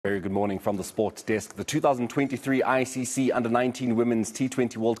Very good morning from the sports desk. The 2023 ICC Under-19 Women's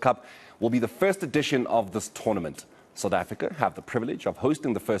T20 World Cup will be the first edition of this tournament. South Africa have the privilege of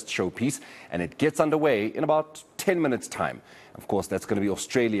hosting the first showpiece, and it gets underway in about 10 minutes' time. Of course, that's going to be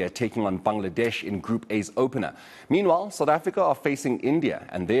Australia taking on Bangladesh in Group A's opener. Meanwhile, South Africa are facing India,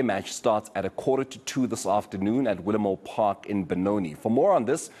 and their match starts at 1:45 this afternoon at Willowmoore Park in Benoni. For more on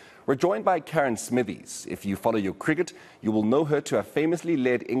this, we're joined by Karen Smithies. If you follow your cricket, you will know her to have famously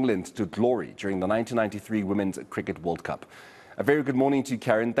led England to glory during the 1993 Women's Cricket World Cup. A very good morning to you,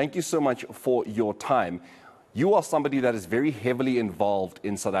 Karen. Thank you so much for your time. You are somebody that is very heavily involved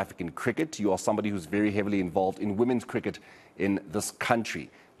in South African cricket. You are somebody who's very heavily involved in women's cricket in this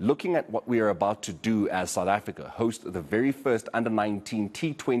country. Looking at what we are about to do as South Africa, host the very first Under-19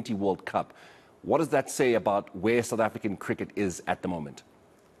 T20 World Cup, what does that say about where South African cricket is at the moment?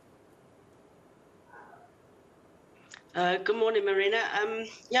 Good morning, Marina.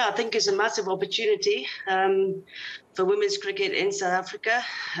 I think it's a massive opportunity for women's cricket in South Africa,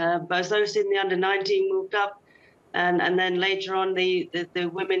 both hosting the Under-19 World Cup and then later on the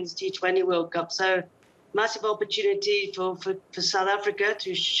Women's T20 World Cup. So massive opportunity for South Africa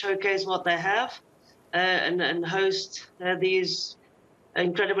to showcase what they have and host these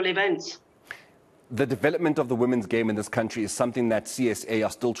incredible events. The development of the women's game in this country is something that CSA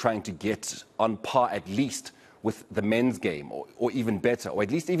are still trying to get on par at least with the men's game, or even better, or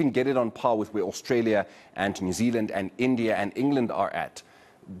at least even get it on par with where Australia and New Zealand and India and England are at.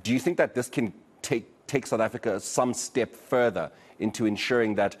 Do you think that this can take South Africa some step further into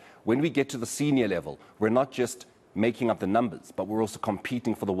ensuring that when we get to the senior level, we're not just making up the numbers, but we're also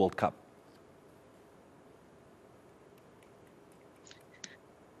competing for the World Cup?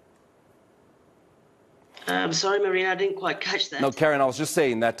 I'm sorry, Marina, I didn't quite catch that. No, Karen, I was just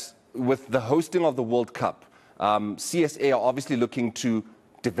saying that with the hosting of the World Cup, CSA are obviously looking to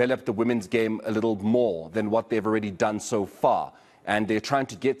develop the women's game a little more than what they've already done so far. And they're trying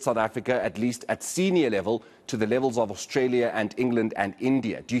to get South Africa, at least at senior level, to the levels of Australia and England and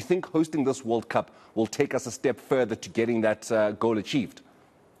India. Do you think hosting this World Cup will take us a step further to getting that goal achieved?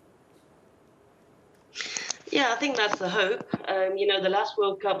 Yeah, I think that's the hope. The last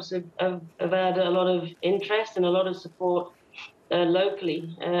World Cups have had a lot of interest and a lot of support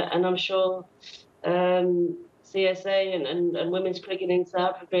locally. And I'm sure CSA and women's cricket in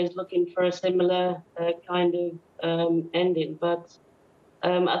South Africa is looking for a similar kind of ending. But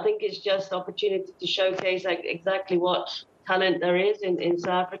I think it's just opportunity to showcase exactly what talent there is in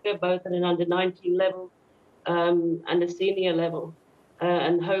South Africa, both at an under-19 level and a senior level.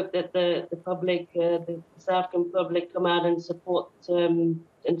 And hope that the public, the South African public, come out and support them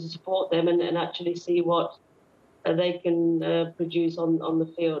and actually see what they can produce on the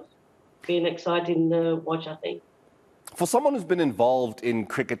field. Be an exciting watch, I think. For someone who's been involved in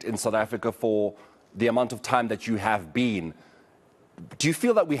cricket in South Africa for the amount of time that you have been, do you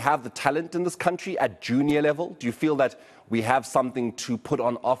feel that we have the talent in this country at junior level? Do you feel that we have something to put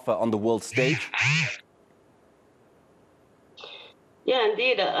on offer on the world stage? Yeah,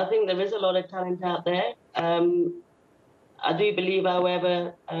 indeed. I think there is a lot of talent out there. I do believe,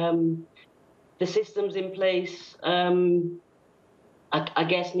 however, the systems in place, I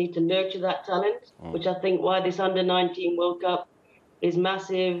guess, need to nurture that talent, which I think why this Under-19 World Cup is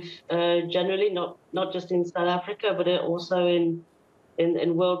massive generally, not just in South Africa, but also in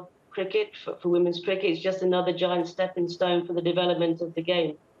world cricket, for women's cricket. It's just another giant stepping stone for the development of the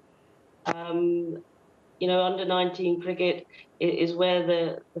game. Under-19 cricket is where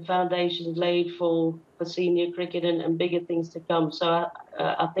the foundation is laid for senior cricket and bigger things to come. So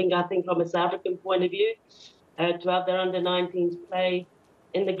I think from a South African point of view, to have their under-19s play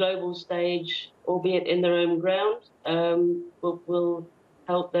in the global stage, albeit in their own ground, will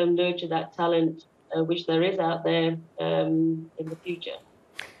help them nurture that talent, which there is out there in the future.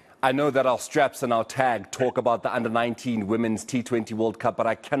 I know that our straps and our tag talk about the Under-19 Women's T20 World Cup, but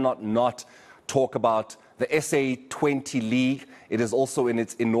I cannot not talk about the SA20 League. It is also in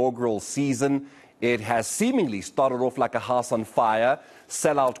its inaugural season. It has seemingly started off like a house on fire.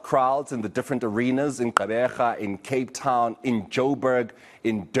 Sellout crowds in the different arenas in Gqeberha, in Cape Town, in Joburg,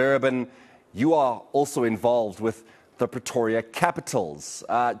 in Durban. You are also involved with the Pretoria Capitals.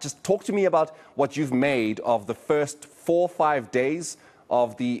 Just talk to me about what you've made of the first 4 or 5 days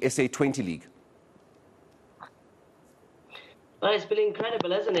of the SA20 League. Well, it's been incredible,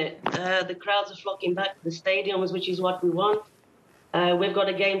 hasn't it? The crowds are flocking back to the stadiums, which is what we want. We've got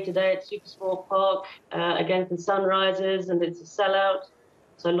a game today at Willowmoore Park against the Sunrisers, and it's a sellout.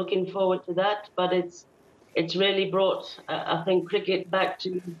 So looking forward to that. But it's really brought, I think, cricket back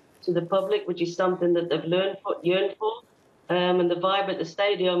to the public, which is something that they've yearned for. And the vibe at the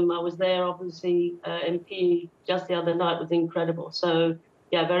stadium, I was there obviously in PE just the other night, was incredible. So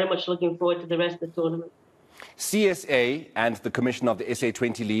yeah, very much looking forward to the rest of the tournament. CSA and the Commissioner of the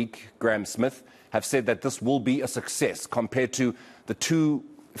SA20 League, Karen Smithies, have said that this will be a success compared to the two,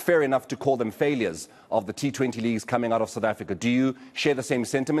 fair enough to call them failures, of the T20 leagues coming out of South Africa. Do you share the same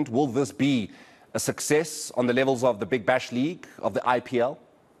sentiment? Will this be a success on the levels of the Big Bash League, of the IPL?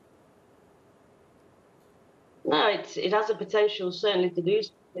 No, it has a potential certainly to do.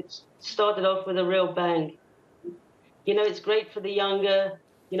 It's started off with a real bang. You know, it's great for the younger,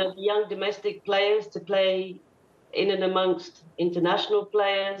 the young domestic players to play in and amongst international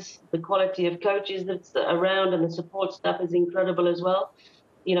players. The quality of coaches that's around and the support staff is incredible as well.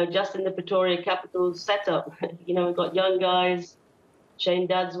 You know, just in the Pretoria Capital setup, we've got young guys, Shane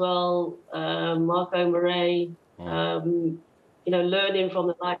Dadswell, Marco Murray, learning from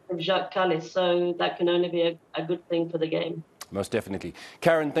the likes of Jacques Callis. So that can only be a good thing for the game. Most definitely.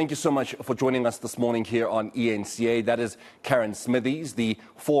 Karen, thank you so much for joining us this morning here on ENCA. That is Karen Smithies, the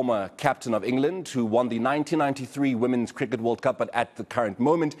former captain of England who won the 1993 Women's Cricket World Cup, but at the current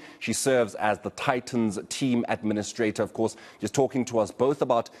moment she serves as the Titans team administrator. Of course, just talking to us both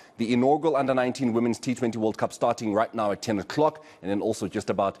about the inaugural Under-19 Women's T20 World Cup starting right now at 10 o'clock, and then also just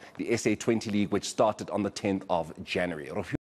about the SA20 League, which started on the 10th of January.